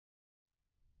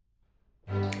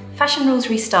Fashion Rules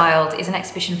Restyled is an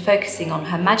exhibition focusing on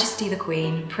Her Majesty the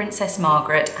Queen, Princess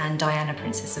Margaret and Diana,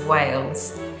 Princess of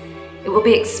Wales. It will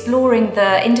be exploring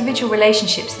the individual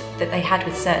relationships that they had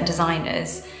with certain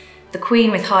designers, the Queen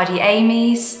with Hardy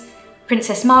Amies,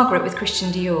 Princess Margaret with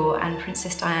Christian Dior and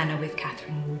Princess Diana with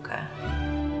Catherine Walker.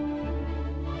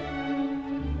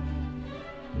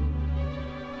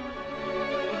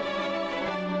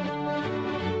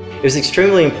 It was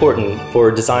extremely important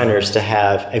for designers to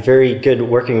have a very good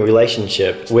working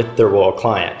relationship with their royal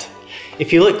client.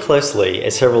 If you look closely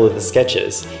at several of the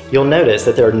sketches, you'll notice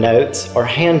that there are notes or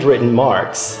handwritten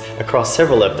marks across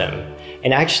several of them.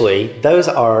 And actually, those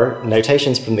are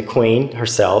notations from the Queen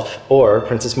herself or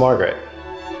Princess Margaret.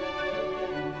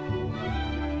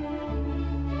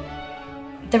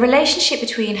 The relationship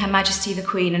between Her Majesty the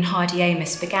Queen and Hardy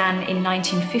Amies began in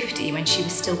 1950 when she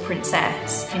was still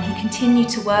princess, and he continued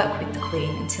to work with the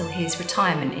Queen until his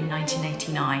retirement in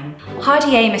 1989.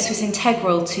 Hardy Amies was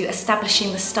integral to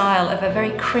establishing the style of a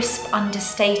very crisp,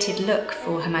 understated look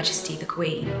for Her Majesty the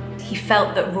Queen. He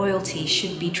felt that royalty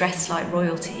should be dressed like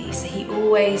royalty, so he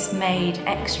always made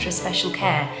extra special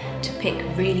care to pick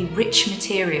really rich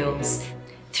materials.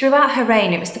 Throughout her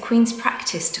reign, it was the Queen's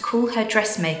practice to call her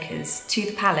dressmakers to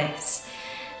the palace.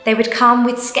 They would come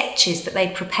with sketches that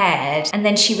they'd prepared, and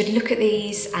then she would look at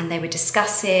these and they would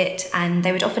discuss it, and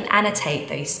they would often annotate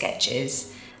those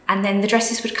sketches. And then the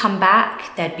dresses would come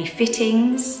back, there'd be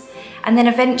fittings, and then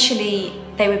eventually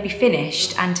they would be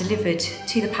finished and delivered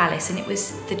to the palace, and it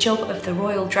was the job of the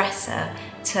royal dresser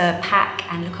to pack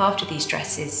and look after these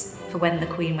dresses for when the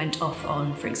Queen went off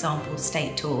on, for example,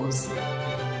 state tours.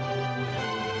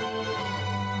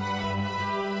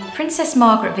 Princess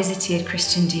Margaret visited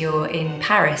Christian Dior in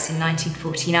Paris in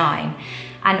 1949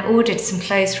 and ordered some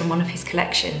clothes from one of his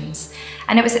collections.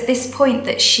 And it was at this point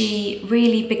that she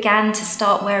really began to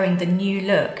start wearing the new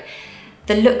look.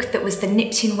 The look that was the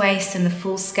nipped-in waist and the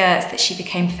full skirts that she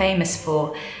became famous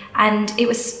for. And it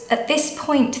was at this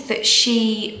point that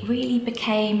she really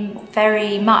became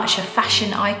very much a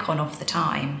fashion icon of the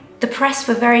time. The press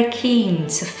were very keen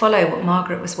to follow what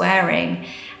Margaret was wearing,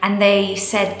 and they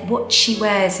said, "What she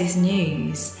wears is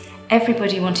news."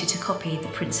 Everybody wanted to copy the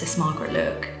Princess Margaret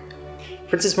look.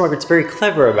 Princess Margaret's very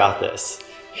clever about this.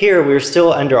 Here we're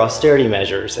still under austerity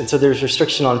measures, and so there's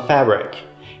restriction on fabric.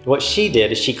 What she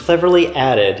did is she cleverly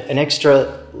added an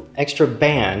extra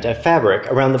band of fabric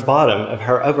around the bottom of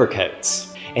her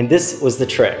overcoats. And this was the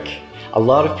trick. A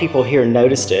lot of people here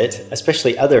noticed it,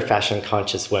 especially other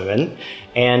fashion-conscious women,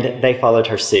 and they followed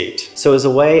her suit. So it was a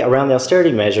way around the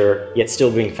austerity measure, yet still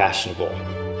being fashionable.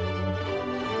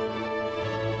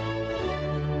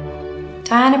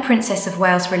 Diana, Princess of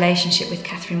Wales' relationship with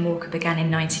Catherine Walker began in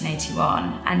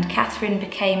 1981, and Catherine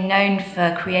became known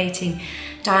for creating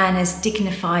Diana's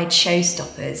dignified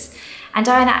showstoppers. And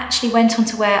Diana actually went on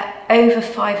to wear over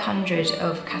 500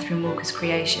 of Catherine Walker's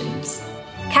creations.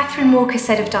 Catherine Walker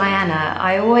said of Diana,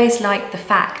 "I always liked the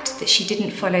fact that she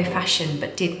didn't follow fashion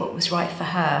but did what was right for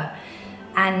her."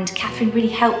 And Catherine really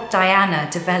helped Diana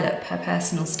develop her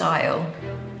personal style.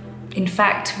 In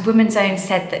fact, Woman's Own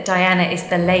said that Diana is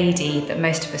the lady that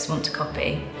most of us want to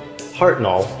copy.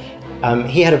 Hartnell,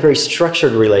 he had a very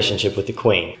structured relationship with the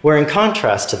Queen, where in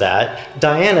contrast to that,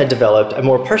 Diana developed a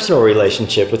more personal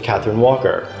relationship with Catherine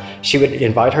Walker. She would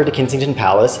invite her to Kensington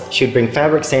Palace, she would bring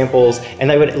fabric samples, and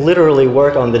they would literally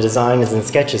work on the designs and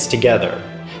sketches together.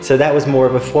 So that was more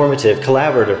of a formative,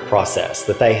 collaborative process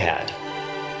that they had.